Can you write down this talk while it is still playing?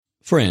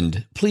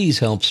Friend, please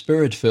help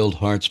Spirit-Filled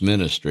Hearts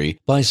Ministry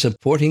by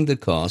supporting the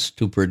cost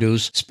to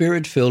produce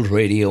Spirit-Filled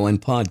Radio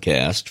and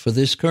podcast for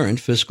this current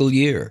fiscal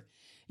year.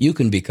 You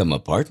can become a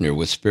partner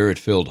with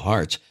Spirit-Filled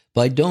Hearts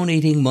by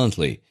donating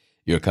monthly.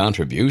 Your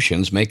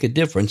contributions make a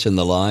difference in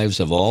the lives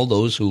of all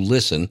those who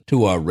listen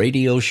to our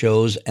radio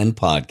shows and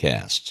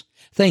podcasts.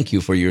 Thank you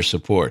for your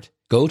support.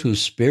 Go to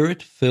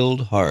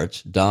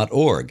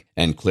spiritfilledhearts.org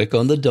and click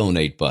on the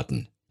donate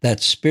button.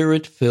 That's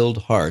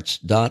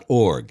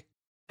spiritfilledhearts.org.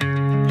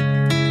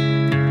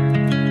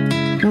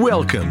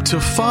 Welcome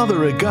to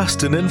Father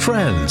Augustine and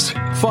Friends.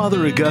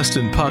 Father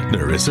Augustine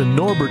Puckner is a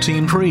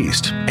Norbertine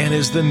priest and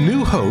is the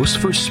new host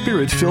for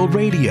Spirit-Filled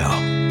Radio.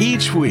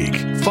 Each week,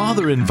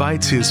 Father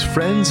invites his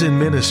friends in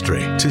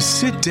ministry to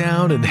sit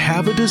down and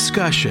have a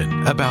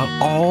discussion about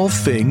all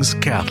things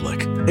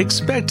Catholic.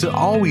 Expect to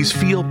always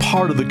feel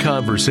part of the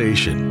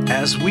conversation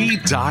as we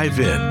dive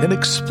in and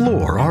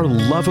explore our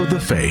love of the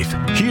faith.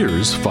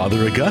 Here's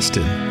Father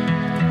Augustine.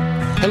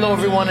 Hello,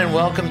 everyone, and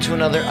welcome to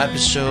another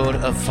episode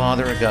of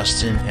Father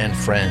Augustine and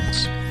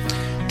Friends.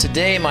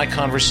 Today, my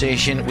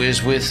conversation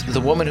was with the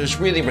woman who's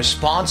really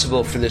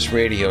responsible for this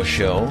radio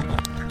show.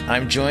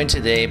 I'm joined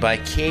today by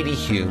Katie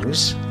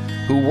Hughes,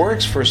 who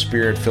works for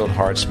Spirit-Filled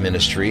Hearts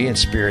Ministry and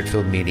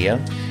Spirit-Filled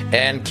Media.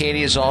 And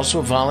Katie is also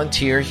a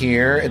volunteer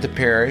here at the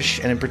parish,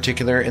 and in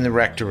particular in the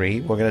rectory.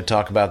 We're going to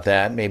talk about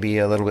that maybe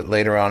a little bit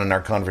later on in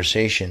our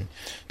conversation.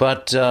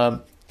 But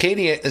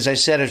Katie, as I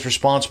said, is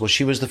responsible.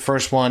 She was the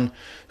first one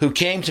who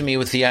came to me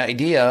with the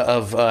idea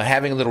of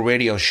having a little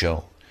radio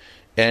show.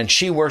 And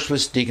she works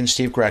with Deacon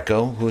Steve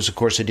Greco, who is, of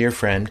course, a dear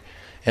friend.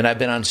 And I've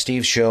been on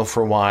Steve's show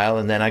for a while,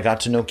 and then I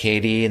got to know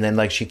Katie, and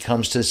then she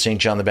comes to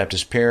St. John the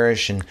Baptist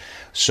Parish. And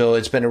so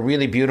it's been a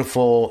really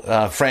beautiful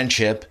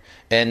friendship,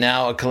 and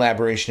now a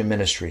collaboration in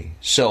ministry.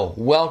 So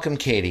welcome,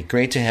 Katie.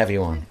 Great to have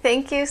you on.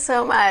 Thank you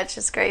so much.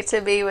 It's great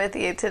to be with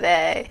you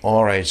today.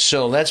 All right,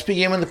 so let's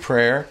begin with the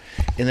prayer.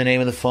 In the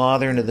name of the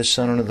Father, and of the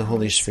Son, and of the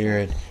Holy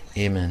Spirit.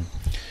 Amen.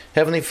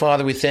 Heavenly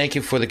Father, we thank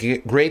you for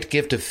the great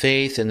gift of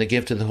faith and the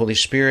gift of the Holy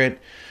Spirit,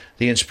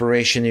 the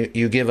inspiration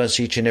you give us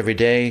each and every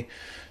day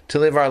to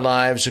live our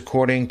lives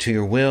according to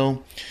your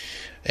will.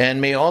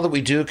 And may all that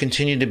we do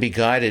continue to be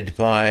guided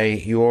by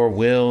your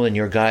will and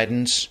your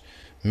guidance.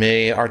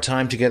 May our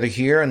time together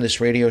here on this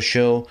radio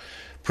show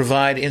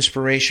provide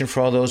inspiration for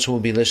all those who will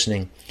be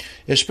listening,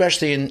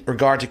 especially in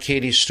regard to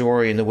Katie's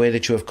story and the way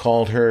that you have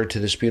called her to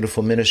this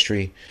beautiful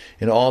ministry,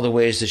 in all the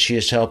ways that she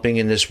is helping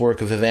in this work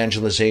of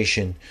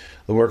evangelization,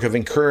 the work of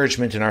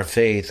encouragement in our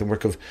faith, the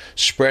work of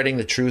spreading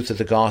the truth of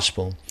the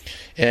gospel.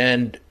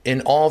 And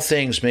in all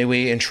things, may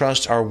we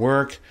entrust our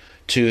work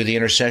to the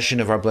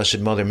intercession of our Blessed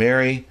Mother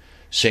Mary,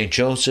 St.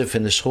 Joseph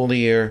in this holy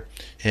year,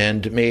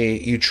 and may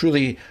you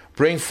truly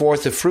bring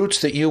forth the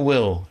fruits that you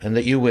will and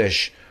that you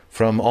wish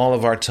from all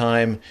of our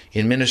time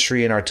in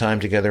ministry and our time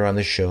together on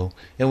this show.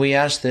 And we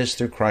ask this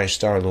through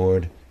Christ our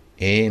Lord.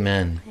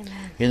 Amen.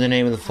 Amen. In the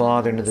name of the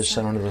Father, and of the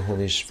Son, and of the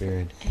Holy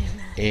Spirit.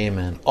 Amen.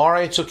 Amen. All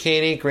right, so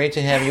Katie, great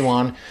to have you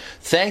on.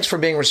 Thanks for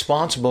being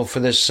responsible for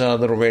this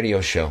little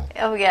radio show.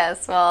 Oh,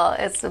 yes. Well,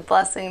 it's a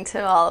blessing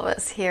to all of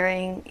us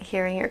hearing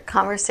your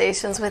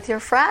conversations with your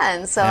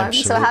friends. So Absolutely.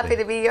 I'm so happy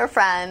to be your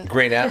friend.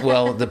 Great.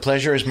 Well, the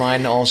pleasure is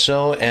mine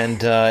also,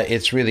 and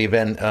it's really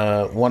been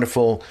a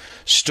wonderful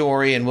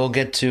story, and we'll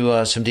get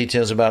to some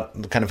details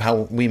about kind of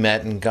how we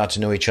met and got to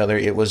know each other.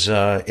 It was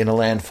in a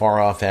land far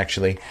off,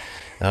 actually,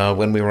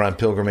 when we were on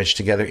pilgrimage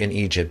together in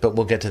Egypt, but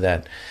we'll get to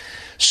that.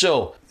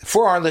 So,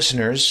 for our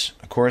listeners,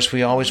 of course,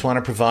 we always want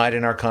to provide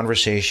in our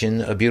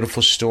conversation a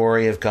beautiful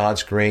story of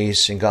God's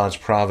grace and God's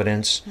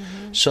providence.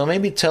 Mm-hmm. So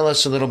maybe tell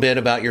us a little bit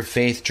about your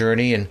faith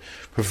journey and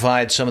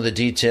provide some of the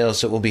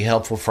details that will be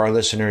helpful for our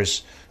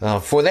listeners,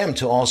 for them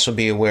to also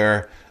be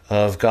aware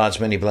of God's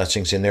many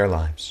blessings in their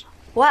lives.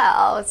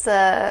 Well,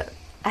 I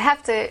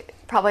have to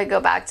probably go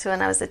back to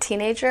when I was a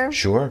teenager.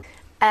 Sure.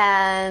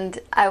 And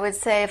I would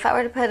say if I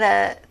were to put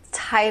a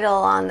title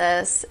on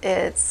this,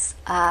 it's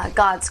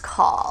God's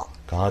Call.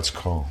 God's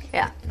Call.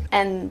 Yeah,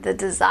 and the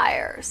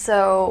desire.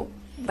 So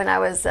when I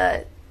was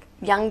a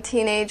young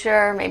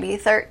teenager, maybe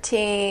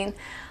 13,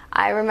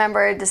 I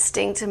remember a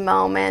distinct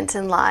moment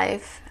in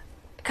life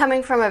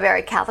coming from a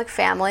very Catholic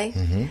family.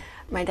 Mm-hmm.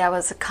 My dad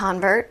was a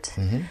convert,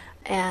 mm-hmm.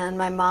 and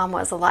my mom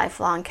was a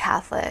lifelong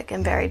Catholic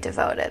and very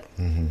devoted.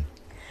 Mm-hmm.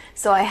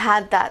 So I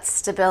had that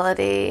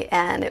stability,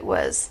 and it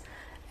was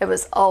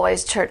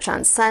always church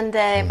on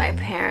Sunday. Mm-hmm. My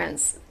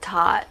parents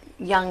taught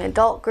young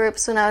adult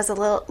groups when I was a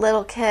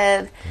little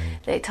kid.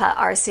 Great. They taught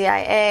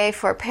RCIA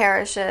for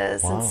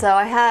parishes. Wow. And so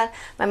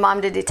my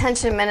mom did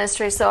detention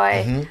ministry, so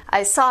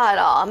I saw it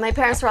all. My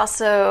parents were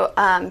also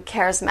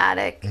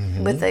charismatic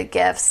mm-hmm. with the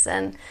gifts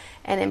and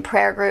in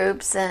prayer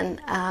groups.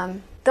 And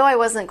though I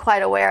wasn't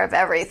quite aware of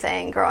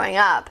everything growing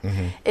up,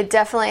 mm-hmm. it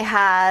definitely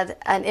had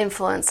an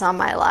influence on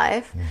my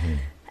life. Mm-hmm.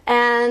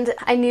 And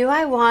I knew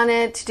I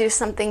wanted to do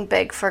something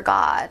big for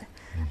God.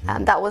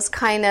 Mm-hmm. That was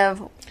kind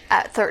of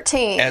at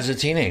 13. As a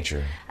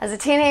teenager.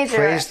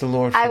 Praise the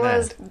Lord for that. I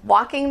was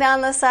walking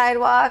down the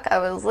sidewalk. I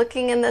was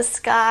looking in the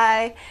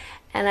sky.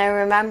 And I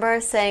remember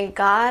saying,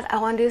 God, I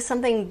want to do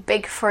something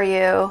big for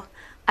you.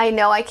 I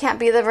know I can't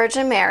be the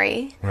Virgin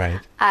Mary. Right.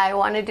 I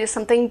want to do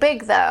something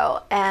big,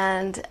 though.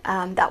 And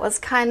that was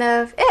kind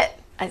of it.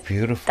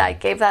 Beautiful. I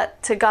gave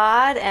that to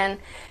God and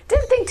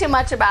didn't think too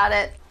much about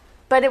it,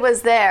 but it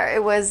was there.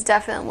 It was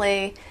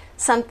definitely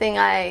something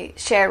I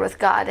shared with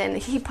God, and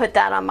He put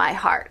that on my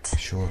heart.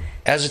 Sure.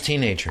 As a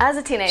teenager. As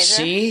a teenager.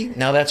 See?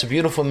 Now that's a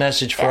beautiful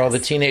message for all the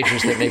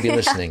teenagers that may be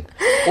listening.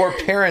 Or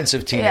parents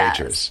of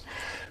teenagers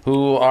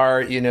who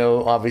are,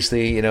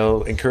 obviously,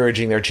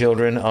 encouraging their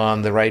children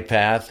on the right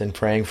path and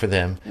praying for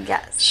them.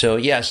 Yes. So,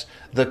 yes,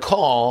 the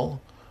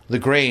call, the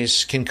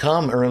grace can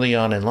come early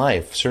on in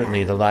life.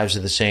 Certainly the lives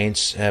of the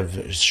saints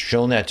have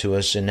shown that to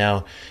us. And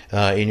now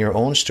in your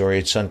own story,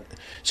 it's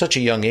such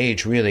a young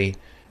age, really.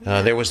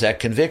 There was that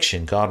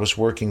conviction. God was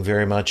working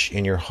very much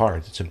in your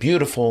heart. It's a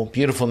beautiful,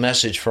 beautiful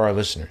message for our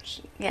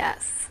listeners.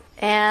 Yes.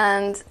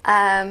 And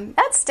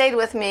that stayed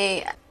with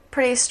me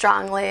pretty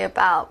strongly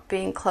about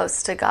being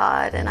close to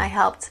God. And I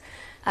helped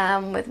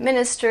with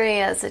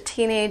ministry as a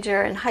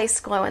teenager in high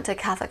school. I went to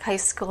Catholic high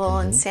school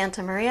in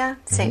Santa Maria,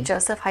 St.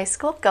 Joseph High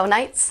School. Go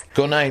Knights.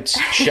 Go Knights.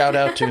 Shout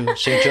out to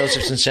St.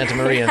 Joseph's in Santa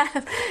Maria.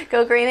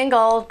 Go green and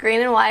gold,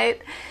 green and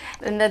white.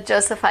 And the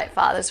Josephite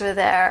fathers were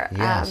there.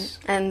 Yes.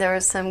 And there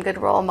was some good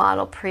role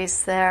model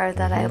priests there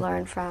that I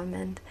learned from.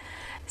 And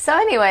so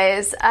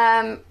anyways,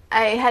 I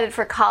headed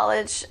for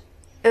college.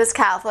 It was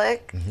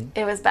Catholic.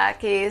 It was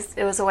back east.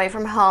 It was away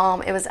from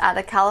home. It was out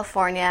of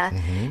California.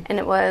 And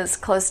it was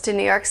close to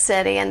New York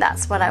City. And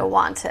that's what I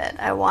wanted.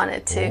 I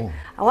wanted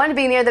to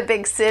be near the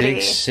big city.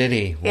 Big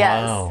city.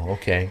 Yes. Wow.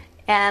 Okay.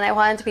 And I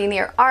wanted to be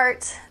near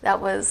art. That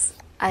was...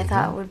 I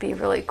thought would be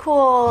really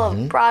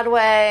cool.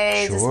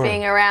 Broadway, just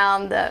being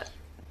around the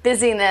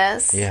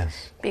busyness.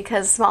 Yes.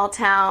 Because small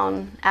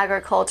town,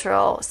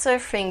 agricultural,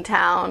 surfing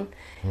town,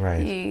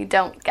 right. You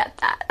don't get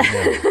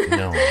that.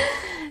 No.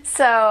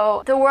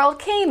 So the world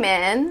came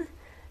in.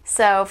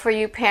 So for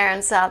you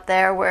parents out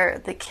there where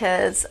the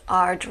kids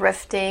are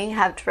drifting,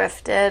 have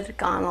drifted,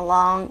 gone a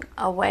long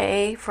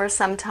way for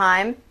some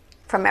time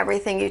from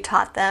everything you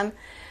taught them,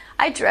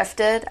 I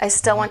drifted. I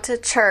still went to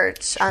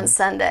church on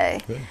Sunday.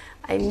 Good.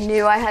 I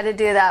knew I had to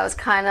do that. I was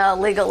kind of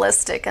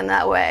legalistic in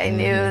that way. I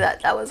knew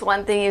that was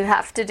one thing you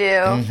have to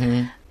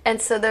do.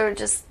 And so there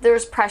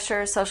was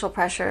pressure, social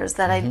pressures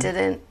that I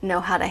didn't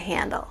know how to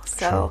handle.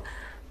 So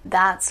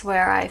that's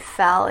where I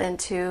fell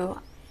into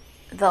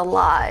the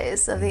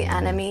lies of the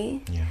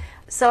enemy. Yeah.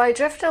 So I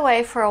drifted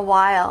away for a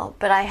while,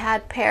 but I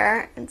had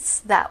parents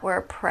that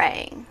were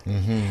praying.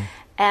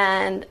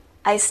 And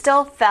I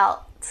still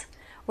felt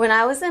when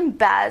I was in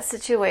bad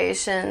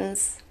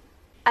situations,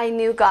 I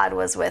knew God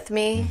was with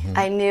me.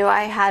 I knew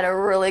I had a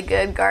really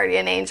good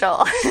guardian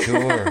angel.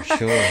 Sure.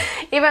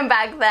 Even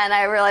back then,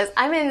 I realized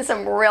I'm in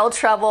some real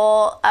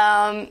trouble.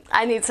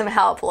 I need some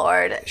help,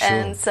 Lord. Sure.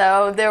 And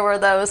so there were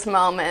those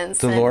moments.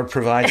 The Lord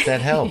provides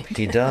that help.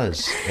 He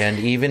does. And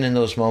even in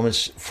those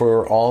moments,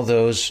 for all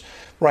those,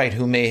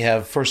 who may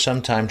have for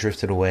some time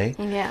drifted away,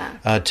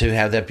 to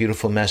have that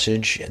beautiful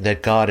message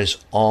that God is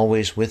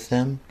always with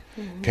them.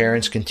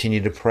 Parents,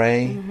 continue to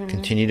pray,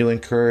 continue to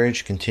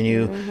encourage,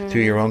 continue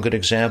through your own good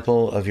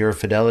example of your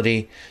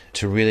fidelity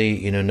to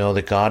really, know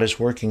that God is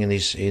working in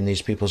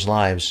these people's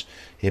lives.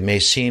 It may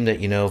seem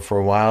that, for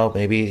a while,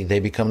 maybe they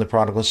become the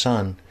prodigal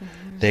son.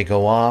 They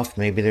go off,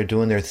 maybe they're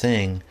doing their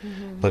thing,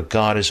 but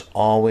God is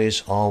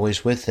always,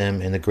 always with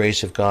them, and the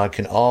grace of God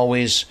can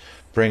always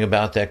bring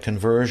about that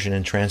conversion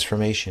and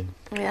transformation.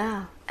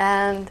 Yeah,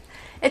 and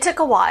it took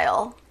a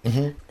while.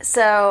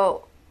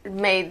 So it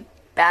made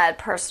bad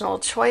personal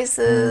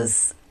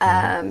choices,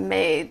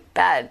 made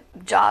bad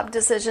job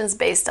decisions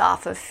based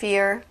off of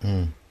fear,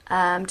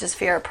 just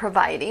fear of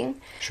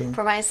providing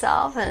for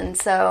myself. And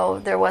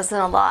so there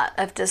wasn't a lot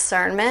of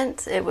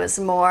discernment. It was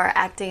more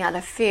acting out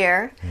of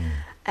fear.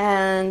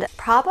 And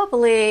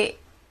probably,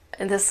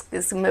 and this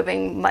is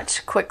moving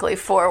much quickly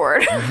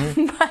forward,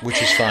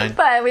 which is fine.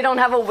 But we don't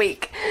have a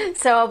week.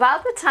 So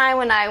about the time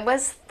when I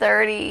was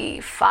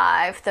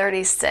 35,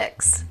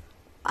 36,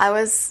 I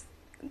was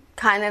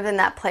kind of in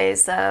that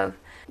place of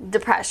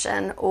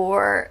depression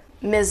or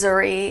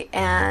misery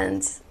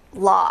and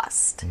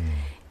lost.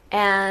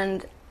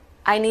 And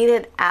I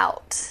needed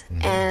out.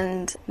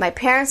 And my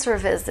parents were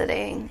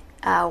visiting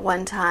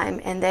one time,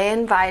 and they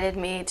invited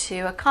me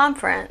to a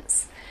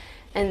conference.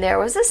 And there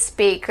was a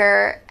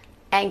speaker,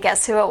 and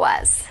guess who it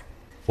was?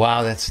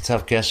 Wow, that's a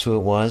tough guess who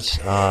it was.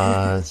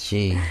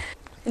 Gee.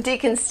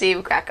 Deacon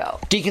Steve Greco.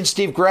 Deacon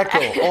Steve Greco.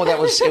 Oh,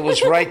 it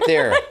was right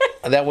there.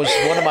 That was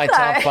one of my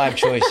top 5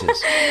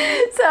 choices.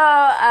 So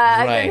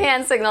I can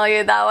hand signal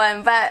you that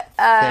one, but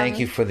thank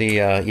you for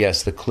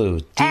the clue.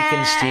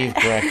 Deacon Steve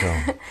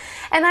Greco.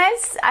 And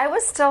I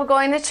was still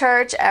going to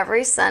church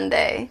every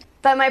Sunday,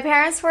 but my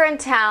parents were in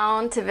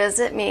town to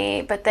visit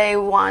me, but they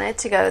wanted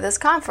to go to this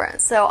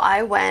conference, so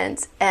I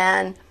went.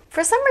 And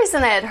for some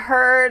reason, I had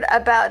heard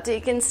about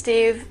Deacon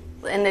Steve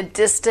in a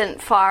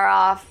distant, far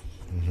off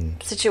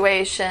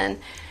situation,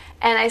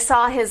 and I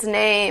saw his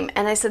name,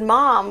 and I said,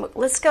 Mom,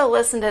 let's go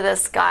listen to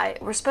this guy.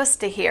 We're supposed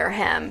to hear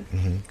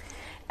him.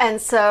 And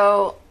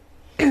so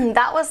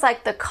that was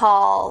like the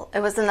call.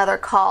 It was another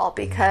call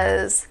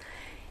because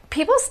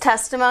people's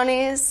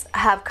testimonies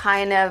have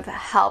kind of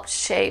helped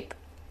shape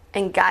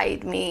and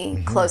guide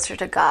me closer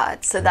to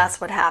God. So that's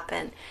what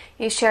happened.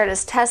 He shared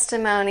his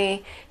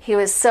testimony. He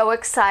was so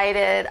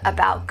excited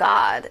about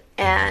God,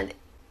 and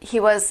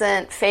he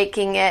wasn't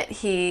faking it.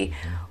 He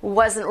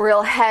wasn't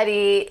real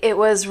heady. It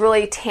was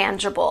really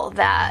tangible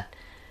that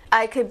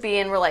I could be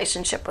in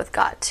relationship with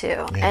God too.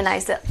 Yes. And I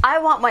said, I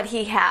want what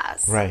he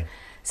has. Right.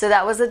 So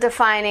that was a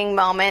defining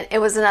moment. It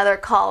was another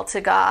call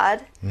to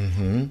God.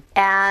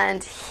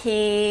 And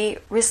he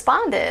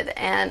responded.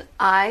 And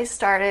I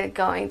started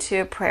going to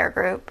a prayer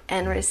group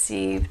and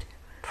received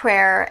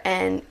prayer.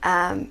 And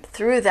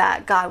through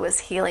that, God was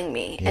healing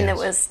me. Yes. And it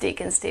was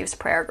Deacon Steve's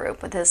prayer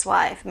group with his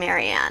wife,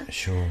 Marianne.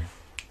 Sure.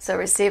 So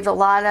received a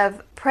lot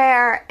of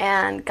prayer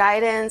and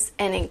guidance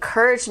and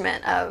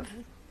encouragement of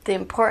the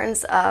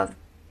importance of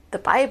the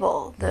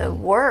Bible, the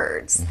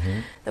words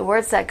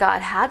that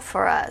God had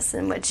for us,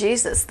 and what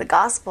Jesus, the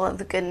gospel of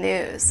the good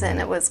news. And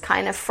it was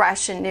kind of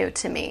fresh and new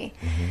to me.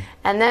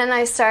 And then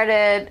I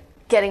started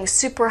getting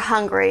super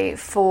hungry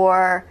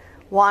for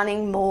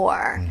wanting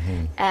more.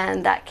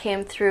 And that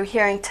came through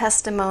hearing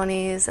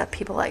testimonies of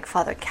people like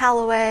Father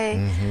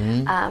Calloway,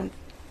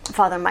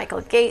 Father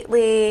Michael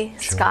Gately,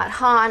 Scott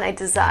Hahn. I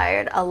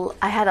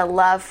had a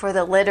love for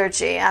the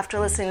liturgy after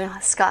listening to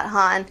Scott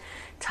Hahn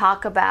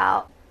talk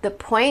about the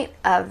point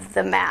of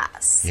the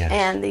Mass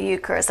and the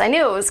Eucharist. I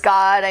knew it was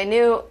God. I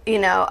knew,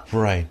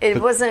 Right.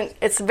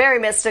 It's very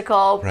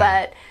mystical,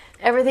 but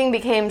everything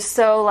became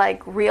so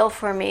like real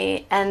for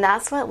me. And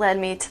that's what led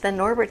me to the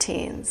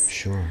Norbertines.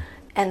 Sure.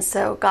 And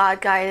so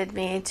God guided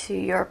me to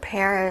your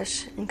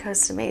parish in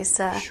Costa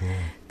Mesa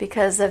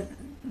because of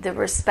the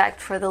respect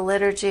for the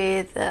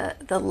liturgy,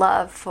 the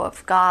love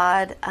of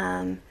God,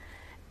 and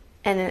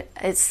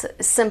it's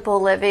simple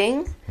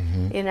living,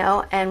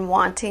 and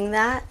wanting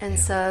that. And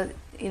so,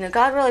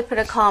 God really put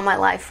a call in my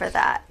life for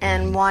that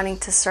and wanting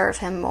to serve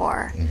him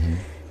more.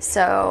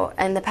 So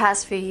in the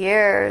past few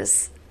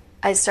years,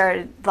 I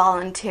started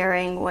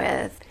volunteering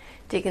with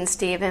Deacon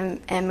Steve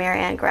and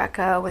Marianne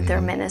Greco with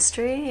their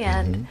ministry,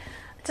 and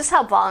just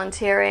helped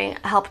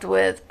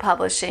with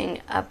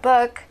publishing a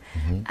book,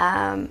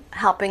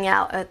 helping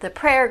out at the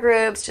prayer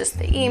groups, just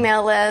the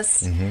email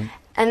list.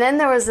 And then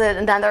there was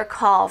another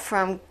call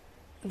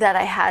that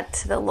I had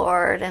to the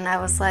Lord, and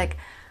I was like,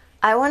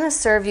 I want to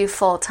serve you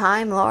full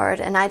time, Lord,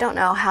 and I don't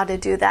know how to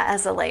do that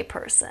as a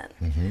layperson.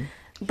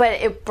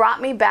 But it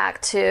brought me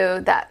back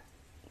to that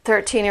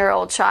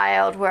 13-year-old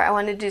child where I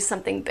wanted to do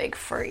something big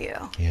for you.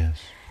 Yes.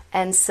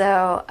 And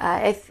so,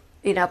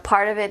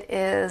 part of it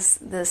is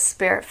the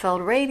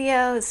Spirit-filled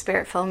radio, the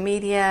Spirit-filled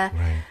media,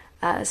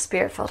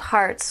 Spirit-filled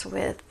hearts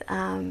with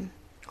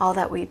all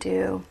that we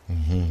do.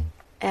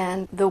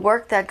 And the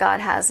work that God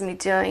has me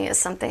doing is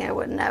something I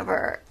would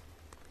never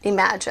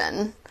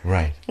imagine.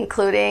 Right.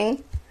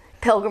 Including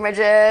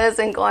pilgrimages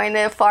and going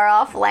to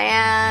far-off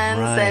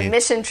lands and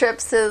mission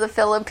trips to the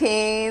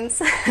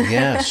Philippines.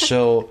 Yeah,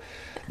 so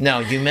now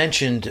you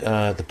mentioned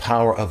the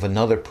power of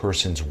another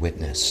person's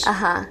witness.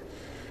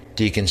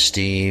 Deacon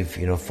Steve,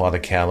 Father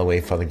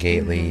Calloway, Father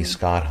Gately,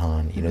 Scott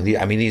Hahn.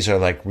 These are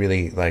like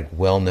really like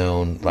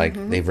well-known. Like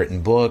they've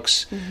written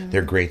books.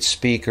 They're great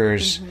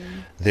speakers.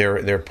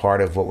 They're part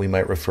of what we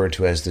might refer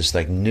to as this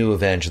like new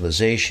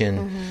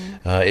evangelization.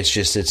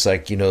 It's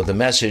like the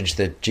message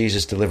that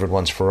Jesus delivered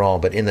once for all,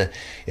 but in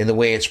the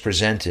way it's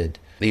presented,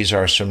 these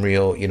are some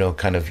real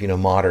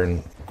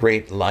modern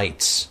great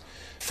lights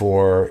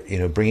for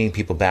bringing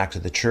people back to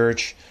the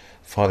church.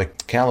 Father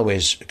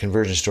Calloway's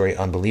conversion story,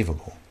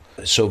 unbelievable.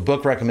 So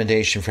book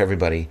recommendation for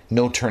everybody,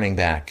 No Turning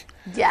Back.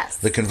 Yes.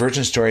 The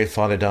Conversion Story of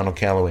Father Donald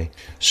Calloway.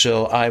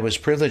 So I was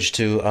privileged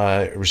to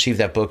receive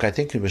that book. I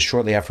think it was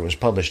shortly after it was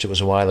published. It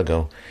was a while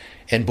ago.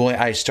 And boy,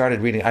 I started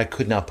reading. I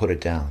could not put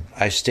it down.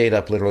 I stayed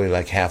up literally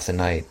like half the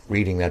night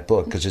reading that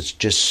book because it's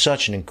just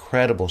such an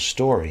incredible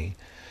story.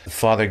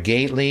 Father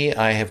Gately,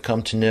 I have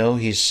come to know.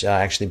 He's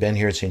actually been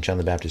here at St. John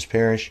the Baptist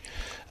Parish.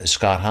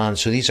 Scott Hahn.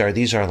 So these are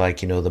like,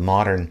 the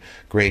modern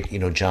great,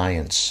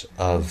 giants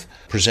of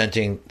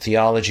presenting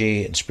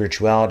theology and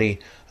spirituality,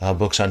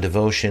 books on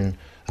devotion,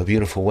 a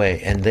beautiful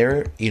way. And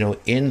there,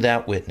 in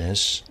that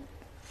witness,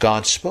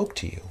 God spoke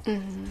to you.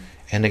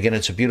 And again,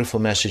 it's a beautiful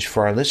message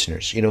for our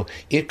listeners.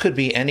 It could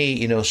be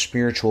any,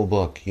 spiritual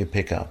book you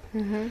pick up.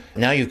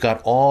 Now you've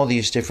got all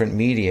these different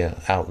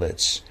media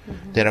outlets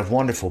that have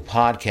wonderful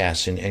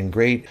podcasts and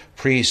great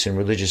priests and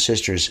religious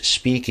sisters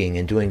speaking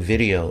and doing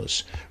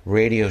videos,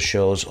 radio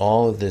shows.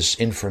 All of this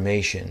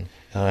information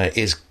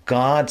is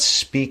God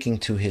speaking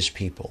to his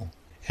people.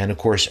 And of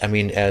course,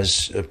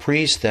 as a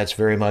priest, that's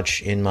very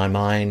much in my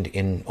mind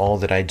in all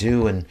that I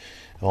do and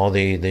all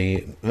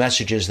the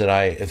messages that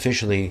I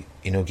officially,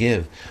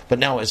 give. But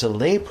now as a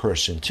lay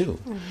person too,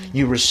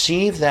 you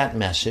receive that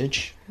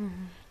message,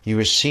 you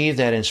receive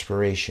that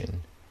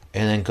inspiration,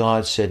 and then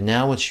God said,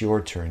 now it's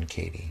your turn,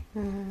 Katie.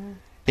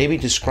 Maybe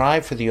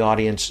describe for the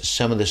audience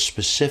some of the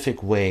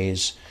specific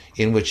ways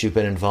in which you've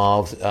been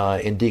involved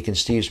in Deacon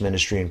Steve's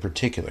ministry in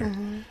particular.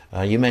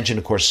 You mentioned,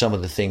 of course, some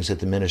of the things that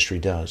the ministry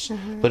does,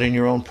 but in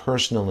your own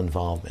personal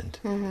involvement,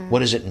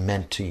 what has it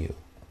meant to you?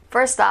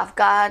 First off,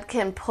 God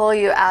can pull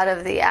you out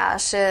of the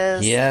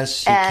ashes.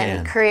 Yes, He and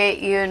can. Create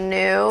you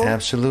new.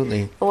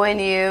 Absolutely. When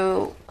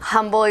you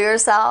humble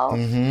yourself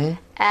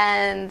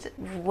and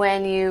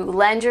when you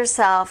lend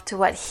yourself to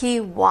what He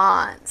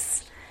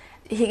wants,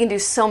 He can do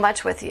so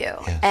much with you.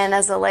 Yes. And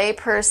as a lay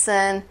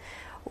person,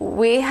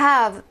 we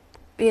have,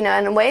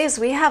 in ways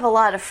we have a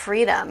lot of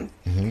freedom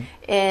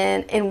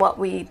in what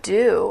we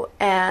do.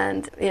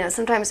 And,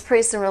 sometimes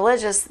priests and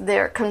religious,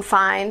 they're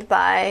confined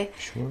by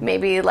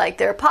maybe like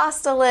their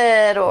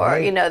apostolate or,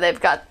 they've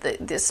got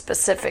the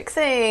specific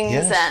things.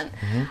 Yes.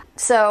 And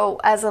so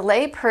as a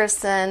lay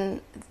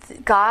person,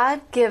 God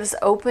gives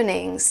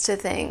openings to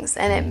things.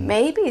 And it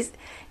may be,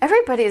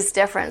 everybody is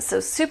different.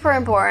 So super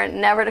important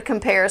never to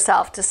compare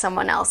yourself to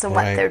someone else and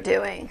what they're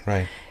doing.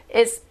 Right.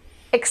 It's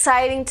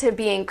exciting to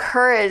be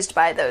encouraged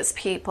by those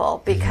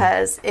people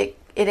because it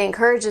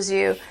encourages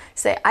you to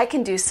say, I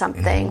can do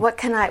something. What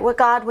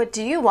God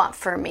do you want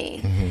for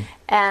me?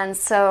 And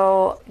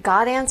so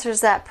God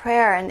answers that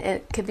prayer, and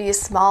it could be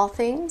small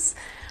things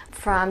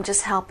from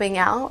just helping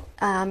out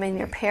in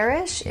your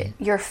parish,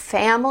 your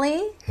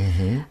family.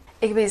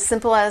 It could be as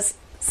simple as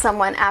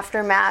someone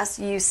after Mass,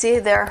 you see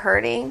they're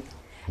hurting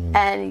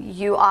and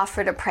you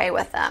offer to pray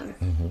with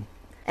them.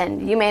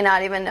 And you may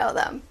not even know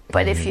them.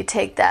 But if you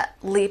take that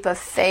leap of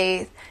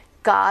faith,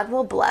 God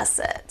will bless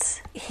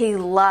it. He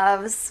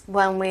loves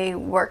when we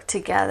work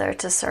together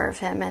to serve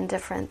Him in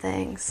different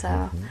things. So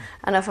I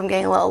don't know if I'm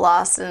getting a little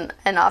lost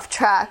and off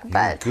track,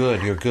 but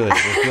You're good.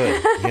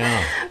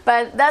 Yeah.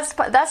 but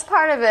that's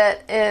part of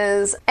it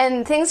is,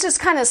 and things just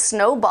kind of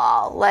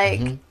snowball.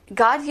 Like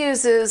God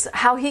uses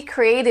how He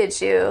created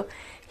you.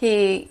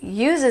 He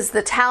uses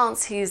the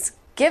talents He's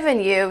given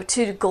you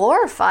to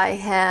glorify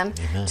Him,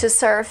 to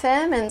serve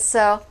Him. And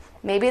so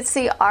maybe it's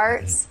the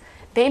arts.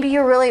 Maybe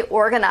you're really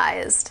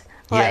organized.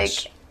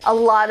 Yes. Like a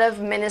lot of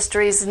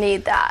ministries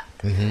need that.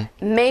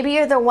 Maybe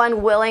you're the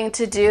one willing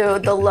to do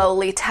the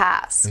lowly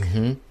task.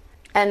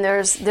 And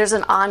there's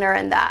an honor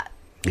in that,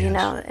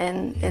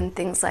 in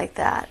things like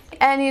that.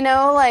 And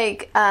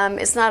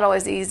it's not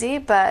always easy,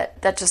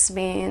 but that just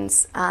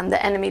means the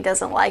enemy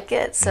doesn't like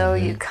it, so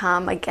you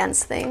come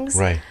against things.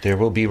 Right. There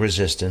will be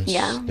resistance.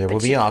 Yeah. There will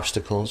be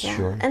obstacles,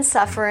 sure. And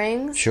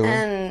sufferings. Sure.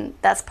 And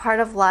that's part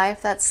of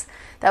life. That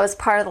was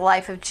part of the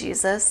life of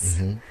Jesus.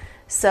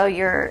 So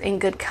you're in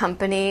good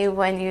company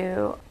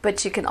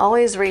but you can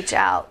always reach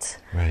out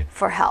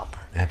for help.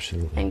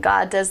 Absolutely. And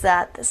God does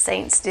that. The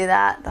saints do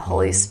that. The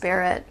Holy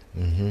Spirit.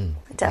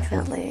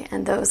 Definitely.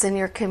 And those in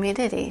your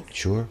community.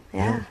 Sure.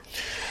 Yeah.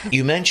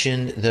 You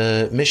mentioned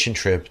the mission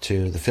trip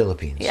to the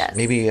Philippines. Yes.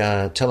 Maybe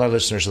tell our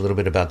listeners a little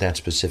bit about that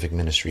specific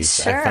ministry.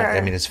 Sure.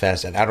 It's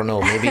fascinating. I don't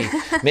know.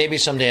 Maybe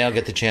someday I'll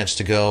get the chance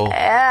to go.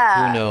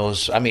 Yeah. Who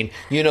knows?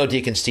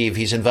 Deacon Steve,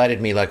 he's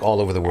invited me like all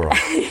over the world.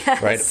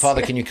 Yes. Right?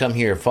 Father, can you come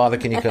here? Father,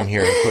 can you come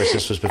here? Of course,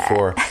 this was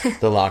before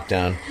the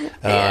lockdown.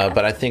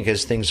 But I think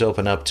as things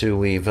open up too,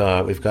 we've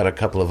got a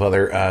couple of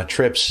other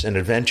trips and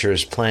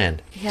adventures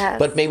planned. Yes.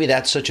 But maybe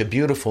that's such a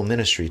beautiful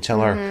ministry.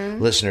 Tell our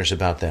listeners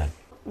about that.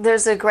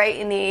 There's a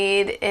great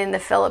need in the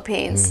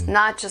Philippines,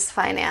 not just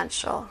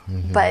financial,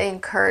 but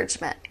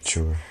encouragement.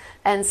 Sure.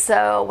 And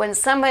so when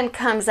someone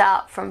comes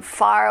out from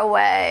far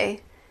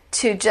away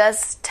to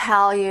just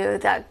tell you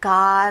that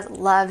God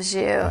loves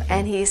you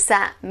and He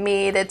sent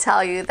me to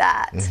tell you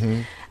that,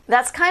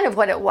 that's kind of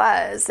what it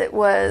was. It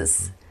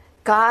was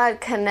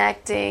God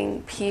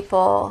connecting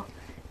people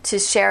to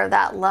share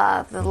that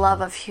love, the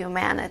love of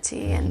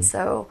humanity. And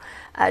so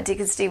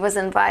Deacon Steve was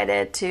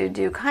invited to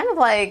do kind of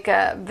like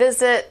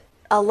visit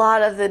a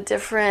lot of the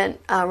different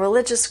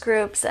religious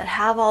groups that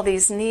have all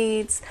these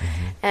needs.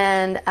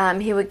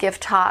 And he would give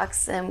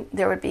talks, and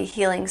there would be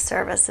healing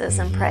services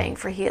and praying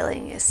for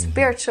healing,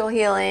 spiritual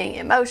healing,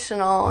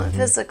 emotional and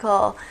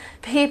physical.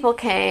 People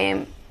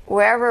came.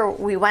 Wherever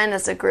we went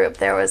as a group,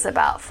 there was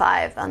about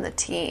 5 on the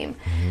team.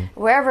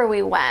 Wherever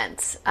we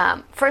went,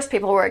 first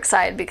people were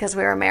excited because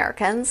we were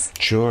Americans.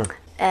 Sure.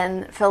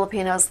 And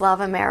Filipinos love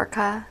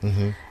America.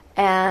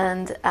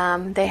 And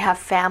they have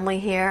family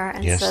here,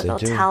 and Yes, so they they'll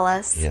do. tell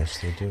us. Yes,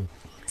 they do.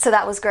 So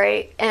that was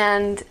great.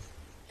 And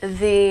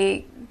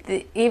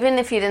even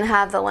if you didn't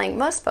have the language,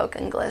 most spoke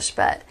English,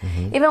 but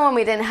even when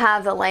we didn't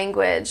have the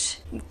language,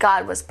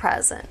 God was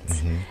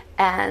present.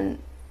 And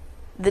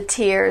the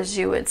tears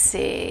you would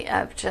see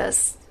of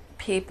just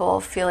people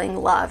feeling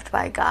loved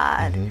by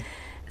God.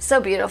 So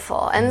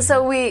beautiful. And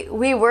so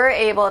we were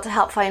able to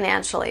help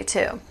financially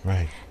too.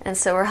 Right. And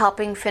so we're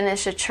helping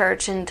finish a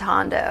church in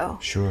Tondo.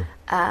 Sure.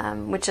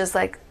 Which is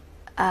like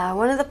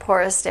one of the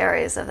poorest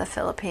areas of the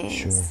Philippines.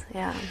 Sure.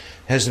 Yeah.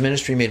 Has the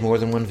ministry made more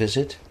than one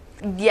visit?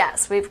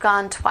 Yes, we've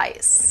gone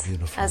twice.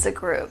 Beautiful. As a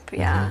group.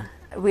 Yeah.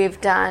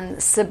 We've done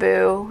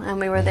Cebu, and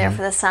we were there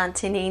for the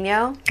Santo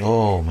Niño.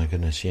 Oh, my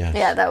goodness, yes.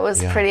 Yeah, that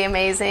was pretty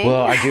amazing.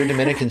 Well, our dear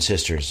Dominican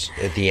sisters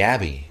at the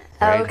Abbey,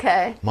 Right?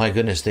 Okay. My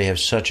goodness, they have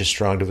such a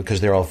strong, because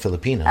they're all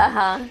Filipino.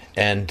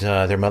 And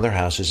their mother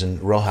house is in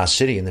Rojas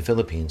City in the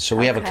Philippines. So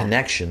we have a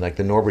connection, like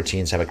the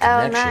Norbertines have a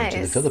connection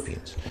to the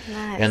Philippines.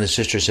 Nice. And the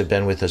sisters have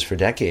been with us for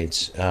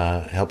decades,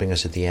 helping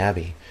us at the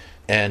Abbey.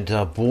 And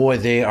boy,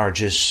 they are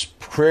just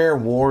prayer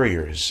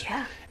warriors.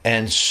 Yeah.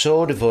 And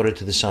so devoted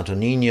to the Santo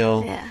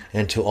Niño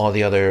and to all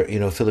the other,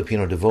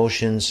 Filipino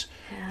devotions.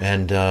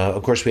 And,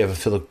 of course, we have a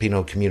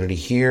Filipino community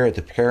here at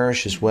the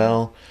parish as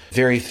well.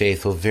 Very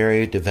faithful,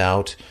 very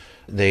devout.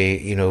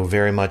 They,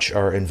 very much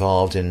are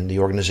involved in the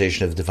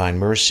organization of Divine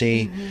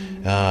Mercy,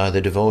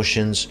 the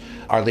devotions.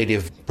 Our Lady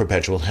of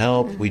Perpetual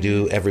Help, we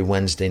do every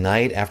Wednesday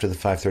night after the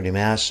 5:30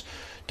 Mass,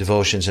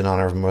 devotions in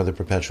honor of Mother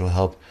Perpetual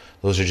Help.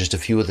 Those are just a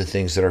few of the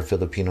things that our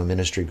Filipino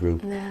ministry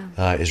group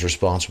is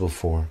responsible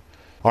for.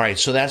 All right,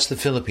 so that's the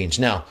Philippines.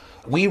 Now,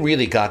 we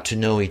really got to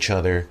know each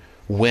other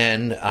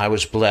when I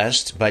was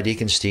blessed by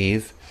Deacon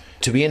Steve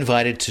to be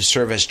invited to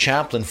serve as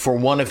chaplain for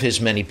one of his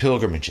many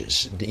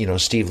pilgrimages.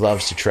 Steve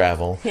loves to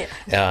travel,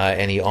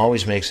 and he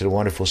always makes it a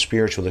wonderful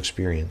spiritual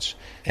experience.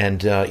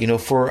 And,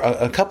 for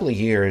a couple of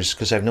years,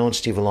 because I've known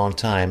Steve a long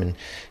time, and,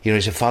 he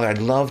said, Father, I'd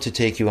love to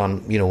take you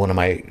on, one of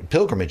my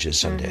pilgrimages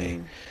someday.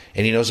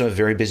 And he knows I'm a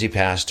very busy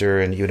pastor,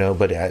 and,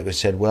 but I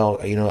said, well,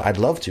 I'd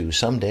love to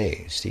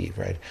someday, Steve,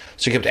 right?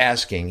 So he kept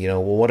asking,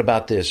 well, what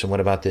about this and what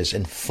about this?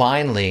 And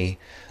finally,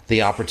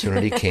 the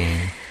opportunity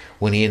came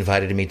when he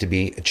invited me to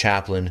be a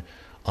chaplain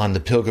on the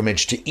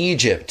pilgrimage to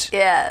Egypt.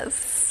 Yes.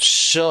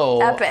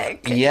 So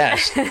epic.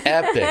 Yes,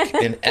 epic.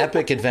 An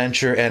epic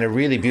adventure and a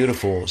really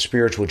beautiful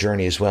spiritual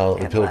journey as well,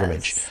 the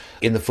pilgrimage.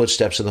 In the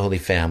footsteps of the Holy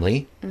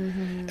Family.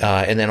 And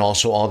then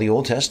also all the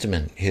Old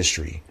Testament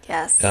history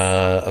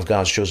of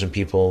God's chosen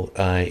people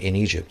in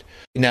Egypt.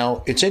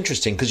 Now, it's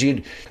interesting because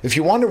if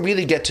you want to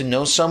really get to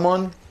know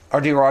someone,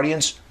 our dear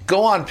audience,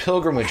 go on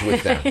pilgrimage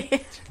with them.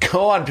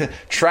 Go on,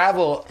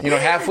 travel,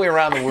 halfway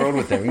around the world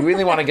with them. You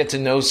really want to get to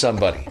know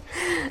somebody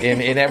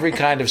in every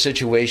kind of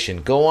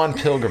situation. Go on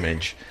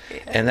pilgrimage.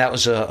 And that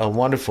was a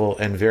wonderful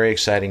and very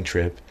exciting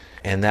trip.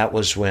 And that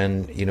was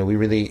when, we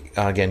really,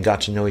 again, got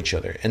to know each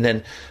other. And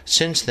then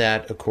since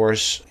that, of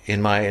course,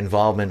 in my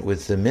involvement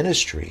with the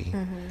ministry,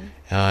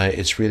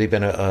 it's really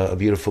been a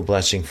beautiful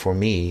blessing for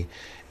me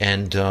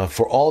and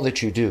for all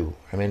that you do.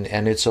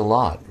 And it's a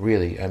lot,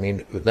 really.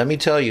 Let me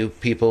tell you,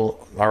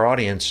 people, our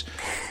audience,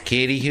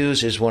 Katie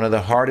Hughes is one of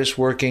the hardest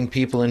working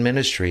people in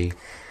ministry.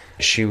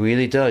 She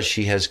really does.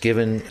 She has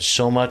given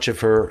so much of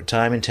her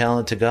time and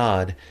talent to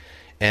God,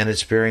 and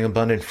it's bearing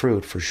abundant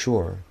fruit for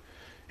sure.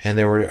 And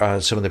there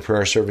were some of the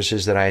prayer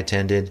services that I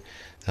attended.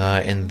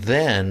 And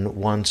then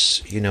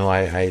once,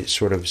 I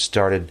sort of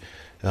started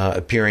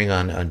appearing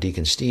on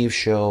Deacon Steve's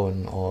show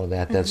and all of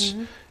that, that's,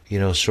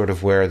 sort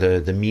of where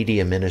the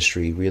media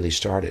ministry really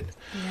started.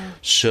 Yeah.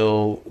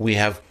 So we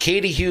have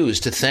Katie Hughes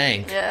to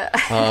thank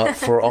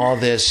for all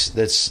this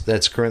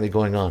that's currently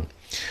going on.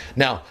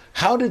 Now,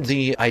 how did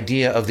the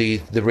idea of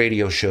the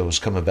radio shows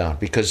come about?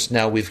 Because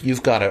now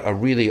you've got a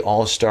really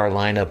all-star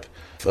lineup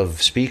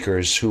of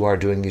speakers who are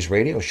doing these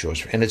radio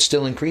shows, and it's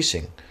still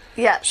increasing.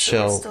 Yes,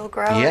 so it's still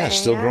growing. Yeah,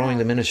 still growing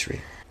the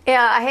ministry.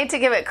 Yeah, I hate to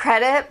give it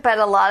credit, but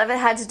a lot of it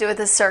had to do with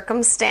the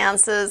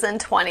circumstances in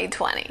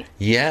 2020.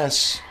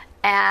 Yes.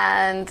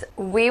 And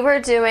we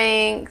were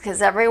doing,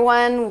 because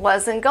everyone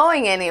wasn't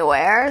going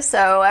anywhere,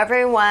 so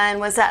everyone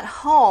was at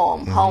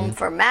home, home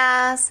for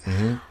Mass,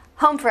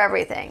 home for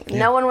everything. Yeah.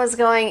 No one was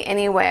going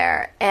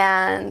anywhere.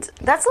 And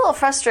that's a little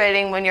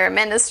frustrating when you're in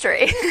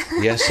ministry.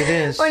 Yes, it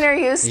is. When you're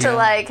used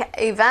to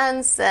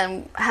events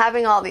and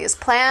having all these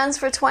plans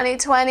for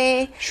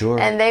 2020. Sure.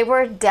 And they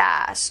were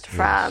dashed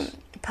from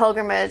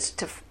pilgrimage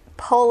to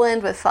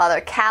Poland with Father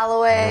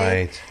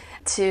Calloway. Right.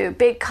 To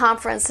big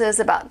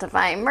conferences about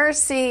Divine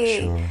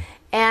Mercy. Sure.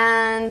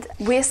 And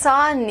we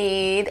saw a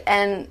need,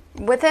 and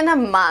within a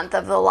month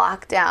of the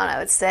lockdown, I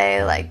would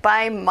say,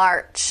 by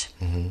March,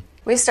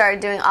 we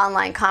started doing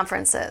online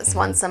conferences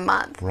once a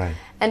month. Right.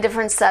 And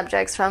different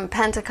subjects from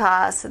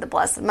Pentecost to the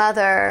Blessed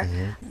Mother,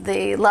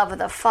 the love of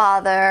the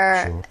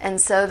Father. Sure.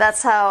 And so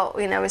that's how,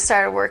 we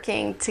started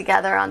working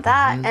together on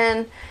that.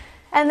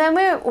 And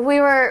then we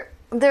were...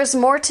 There's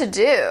more to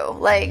do.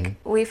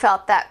 We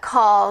felt that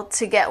call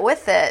to get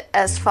with it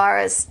as far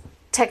as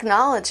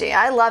technology.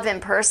 I love in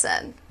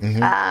person.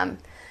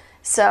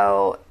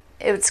 So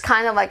it's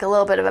kind of like a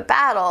little bit of a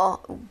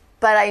battle,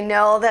 but I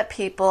know that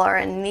people are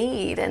in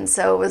need. And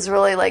so it was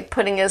really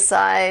putting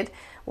aside,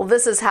 well,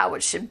 this is how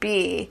it should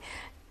be.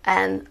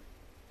 And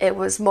it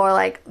was more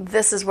like,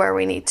 this is where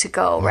we need to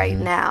go right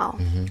now.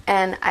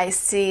 And I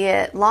see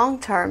it long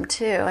term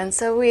too. And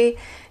so we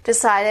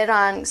decided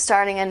on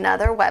starting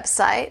another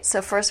website.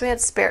 So first we had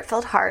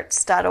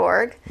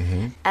spiritfilledhearts.org,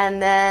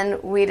 and then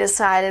we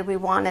decided we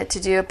wanted to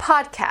do a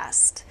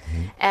podcast.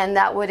 And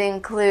that would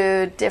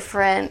include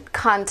different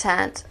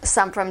content,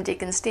 some from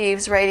Deacon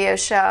Steve's radio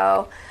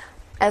show,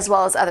 as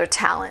well as other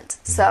talent.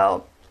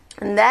 So,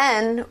 and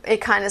then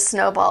it kind of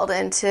snowballed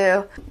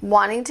into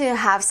wanting to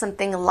have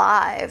something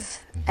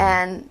live.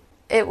 And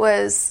it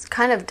was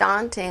kind of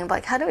daunting.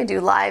 Like, how do we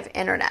do live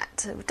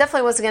internet? It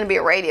definitely wasn't going to be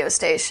a radio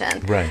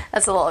station. Right.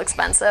 That's a little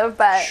expensive,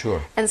 but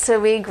Sure. And so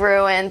we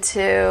grew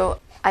into.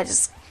 I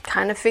just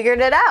kind of figured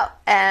it out,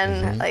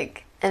 and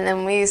and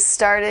then we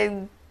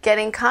started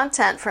getting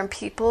content from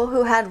people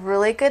who had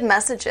really good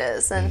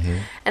messages,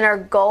 and our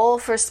goal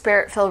for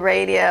Spirit-Filled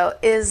Radio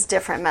is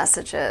different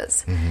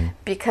messages,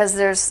 because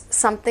there's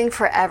something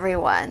for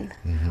everyone.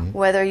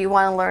 Whether you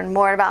want to learn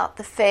more about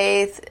the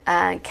faith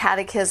and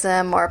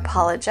catechism or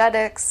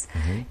apologetics,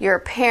 you're a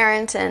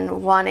parent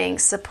and wanting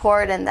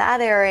support in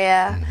that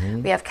area,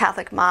 we have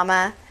Catholic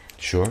Mama.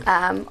 Sure.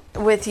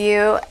 With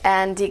you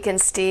and Deacon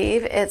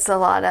Steve, it's a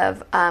lot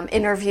of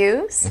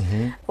interviews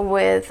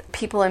with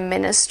people in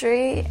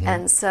ministry,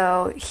 and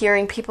so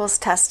hearing people's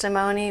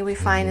testimony we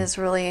find is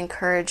really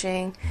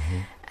encouraging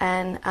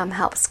and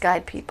helps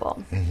guide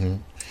people.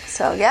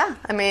 So yeah,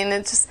 I mean,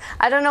 it's just,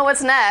 I don't know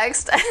what's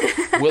next.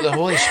 Well, the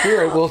Holy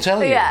Spirit will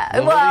tell you. Yeah,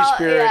 The Holy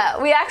Spirit.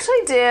 yeah, we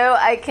actually do.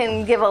 I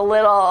can give a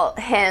little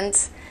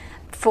hint.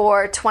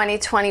 For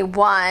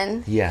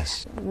 2021,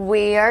 Yes.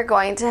 we are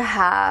going to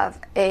have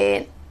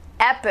an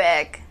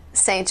epic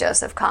St.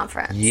 Joseph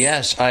conference.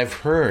 Yes, I've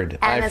heard.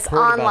 And I've it's heard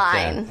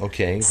online. About that.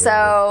 Okay.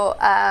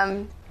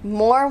 So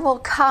more will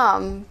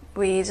come.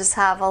 We just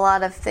have a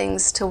lot of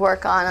things to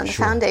work on the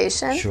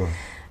foundation. Sure.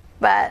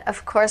 But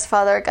of course,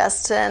 Father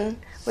Augustine,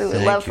 we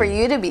would love for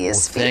you to be a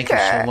speaker. Thank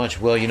you so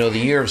much. Well, the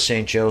year of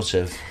St.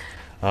 Joseph,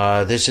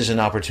 this is an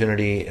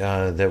opportunity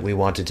that we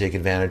want to take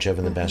advantage of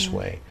in the best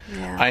way.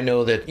 Yeah. I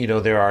know that,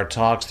 there are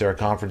talks, there are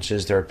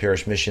conferences, there are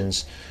parish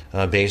missions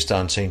based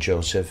on St.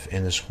 Joseph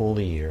in this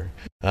holy year.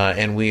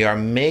 And we are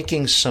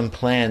making some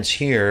plans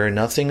here,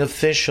 nothing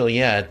official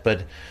yet,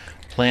 but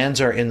plans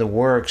are in the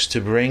works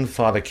to bring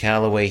Father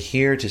Calloway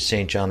here to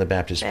St. John the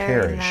Baptist Very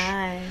Parish.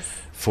 nice.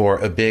 For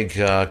a big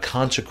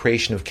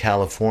consecration of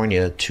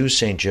California to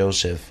St.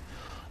 Joseph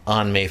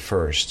on May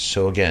 1st.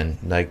 So again,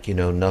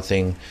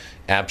 nothing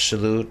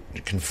absolute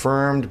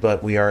confirmed,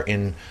 but we are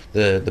in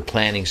the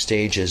planning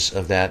stages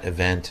of that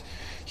event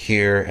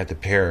here at the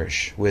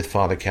parish with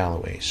Father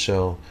Calloway.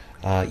 So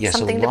yes,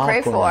 something a lot to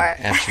pray going for. on.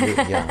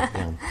 Absolutely,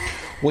 yeah.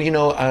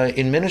 Well,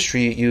 in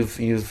ministry,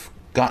 you've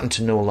gotten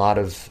to know a lot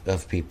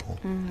of people,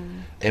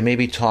 and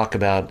maybe talk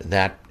about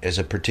that as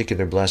a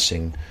particular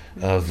blessing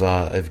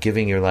of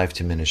giving your life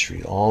to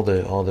ministry. All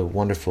the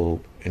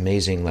wonderful,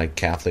 amazing,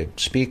 Catholic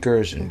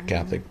speakers and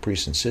Catholic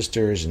priests and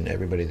sisters and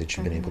everybody that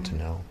you've been able to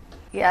know.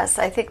 Yes,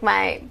 I think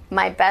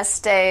my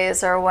best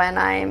days are when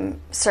I'm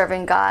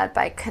serving God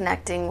by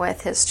connecting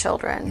with His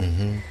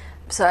children.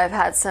 So I've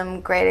had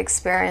some great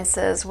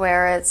experiences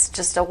where it's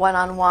just a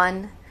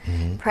one-on-one,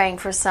 praying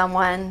for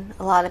someone.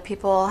 A lot of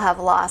people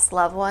have lost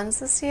loved ones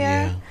this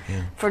year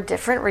for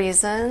different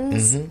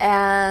reasons,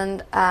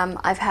 and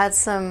I've had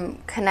some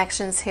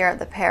connections here at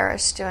the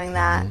parish doing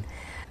that,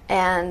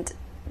 and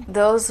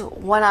those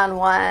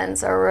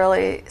one-on-ones are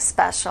really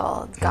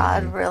special.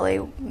 God really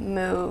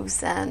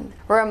moves and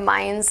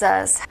reminds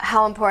us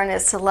how important it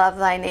is to love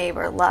thy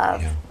neighbor,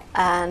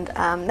 and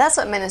that's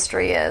what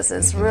ministry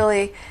is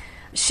really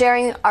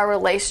sharing our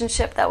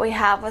relationship that we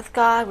have with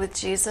God, with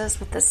Jesus,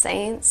 with the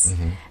saints,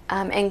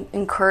 and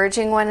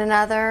encouraging one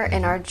another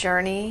in our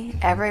journey.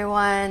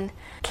 Everyone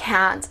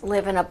can't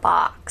live in a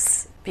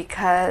box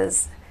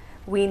because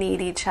we need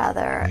each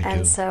other,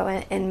 and so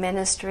in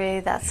ministry,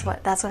 that's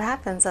what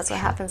happens. That's what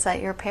happens at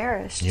your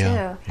parish too.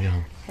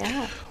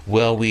 Yeah.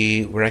 Well,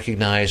 we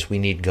recognize we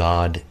need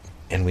God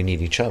and we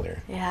need each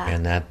other. Yeah.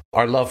 And that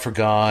our love for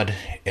God,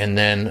 and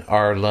then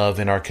our love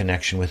and our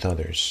connection with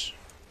others.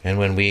 And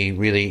when we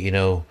really,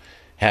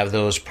 have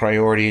those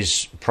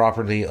priorities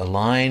properly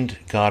aligned,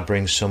 God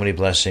brings so many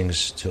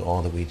blessings to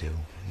all that we do.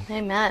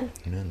 Amen.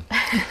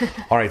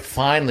 All right,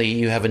 finally,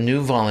 you have a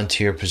new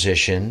volunteer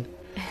position.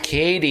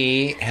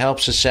 Katie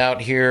helps us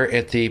out here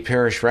at the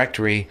parish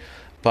rectory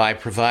by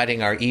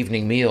providing our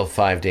evening meal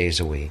 5 days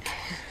a week,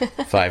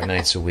 5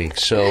 nights a week.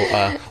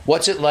 So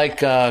what's it like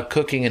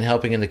cooking and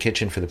helping in the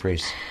kitchen for the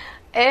priests?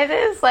 It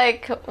is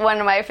one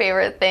of my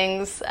favorite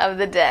things of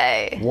the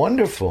day.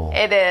 Wonderful.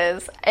 It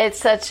is. It's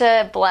such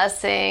a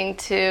blessing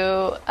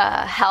to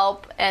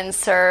help and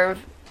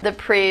serve the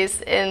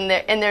priests in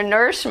their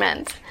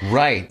nourishment.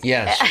 Right,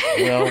 yes.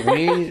 Well,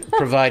 we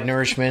provide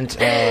nourishment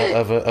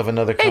of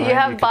another kind. And you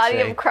have body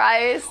of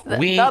Christ.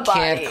 We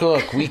can't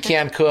cook. We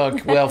can't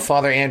cook. Well,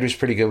 Father Andrew's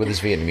pretty good with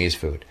his Vietnamese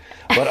food.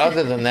 But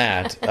other than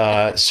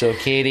that, so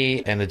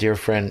Katie and a dear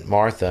friend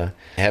Martha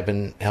have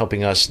been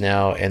helping us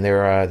now, and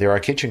they're our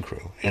kitchen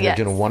crew. And they're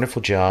doing a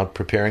wonderful job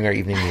preparing our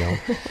evening meal.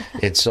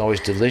 It's always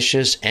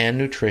delicious and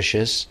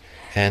nutritious.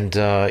 And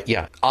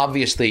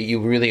obviously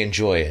you really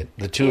enjoy it.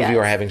 The two of you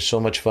are having so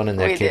much fun in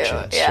that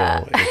kitchen.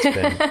 So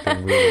it's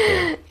been really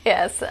good.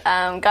 Yes,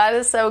 God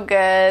is so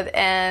good,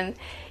 and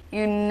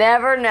you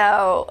never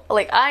know.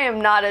 I am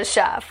not a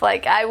chef.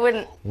 I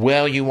wouldn't.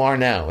 Well, you are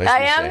now. As I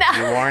am now.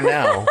 You are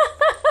now.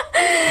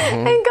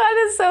 And God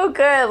is so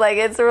good.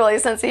 It's a really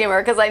sense of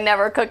humor because I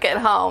never cook at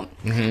home.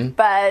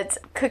 But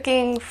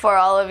cooking for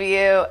all of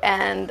you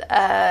and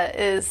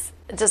is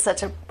just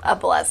such a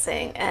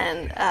blessing.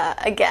 And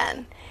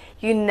again,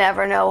 you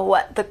never know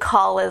what the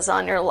call is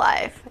on your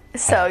life.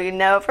 So you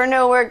never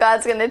know where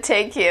God's going to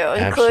take you,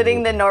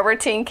 including the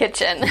Norbertine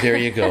kitchen. There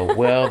you go.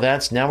 Well,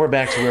 now we're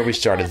back to where we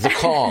started. The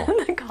call.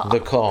 The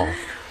call.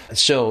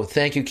 So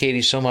thank you,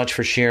 Katie, so much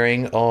for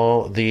sharing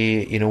all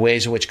the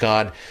ways in which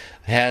God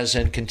has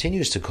and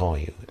continues to call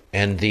you,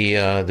 and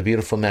the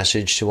beautiful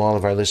message to all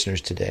of our listeners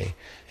today,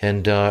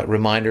 and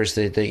reminders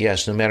that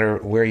yes, no matter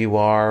where you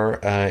are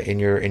in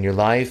your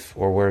life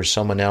or where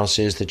someone else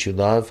is that you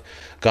love,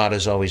 God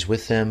is always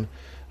with them.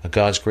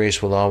 God's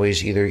grace will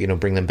always either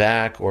bring them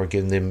back or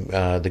give them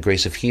the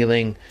grace of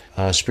healing,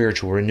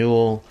 spiritual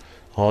renewal.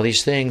 All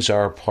these things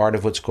are part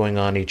of what's going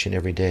on each and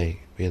every day,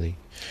 really.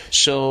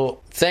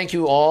 So thank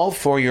you all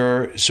for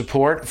your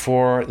support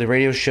for the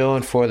radio show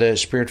and for the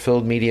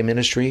Spirit-Filled Media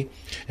Ministry.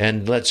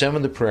 And let's end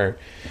with the prayer.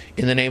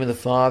 In the name of the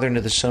Father, and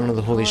of the Son, and of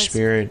the Holy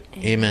Spirit.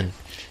 Amen.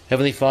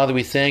 Heavenly Father,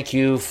 we thank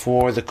you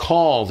for the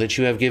call that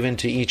you have given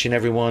to each and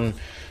every one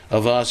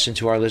of us and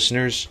to our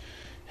listeners.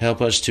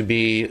 Help us to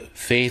be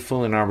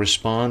faithful in our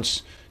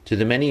response to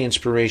the many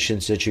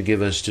inspirations that you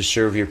give us to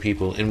serve your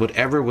people in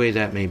whatever way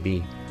that may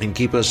be. And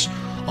keep us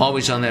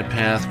always on that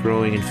path,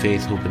 growing in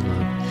faith, hope, and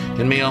love.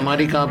 And may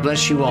Almighty God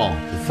bless you all,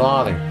 the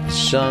Father, the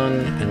Son,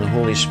 and the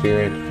Holy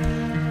Spirit.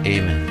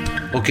 Amen.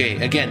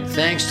 Okay, again,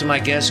 thanks to my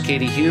guest,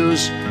 Katie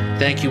Hughes.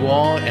 Thank you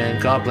all,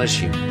 and God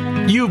bless you.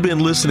 You've been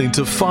listening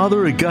to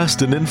Father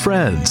Augustine and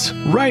Friends,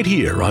 right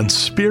here on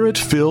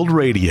Spirit-Filled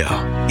Radio.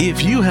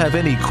 If you have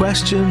any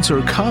questions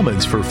or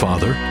comments for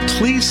Father,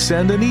 please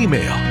send an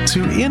email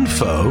to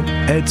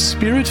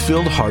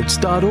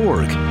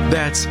info@spiritfilledhearts.org.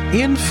 That's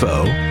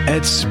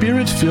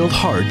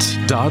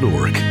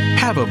info@spiritfilledhearts.org.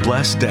 Have a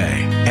blessed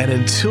day, and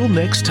until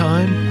next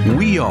time,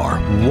 we are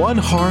one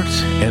heart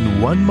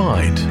and one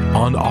mind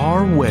on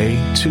our way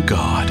to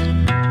God.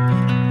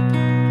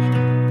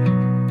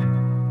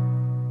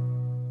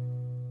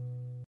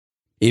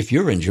 If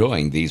you're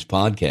enjoying these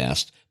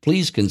podcasts,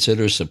 please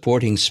consider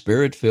supporting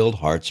Spirit-Filled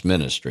Hearts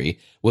Ministry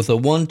with a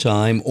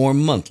one-time or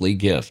monthly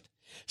gift.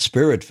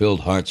 Spirit-Filled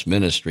Hearts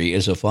Ministry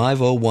is a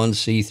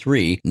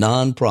 501c3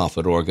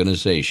 nonprofit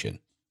organization.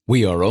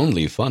 We are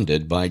only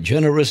funded by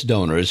generous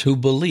donors who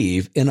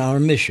believe in our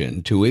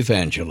mission to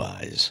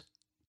evangelize.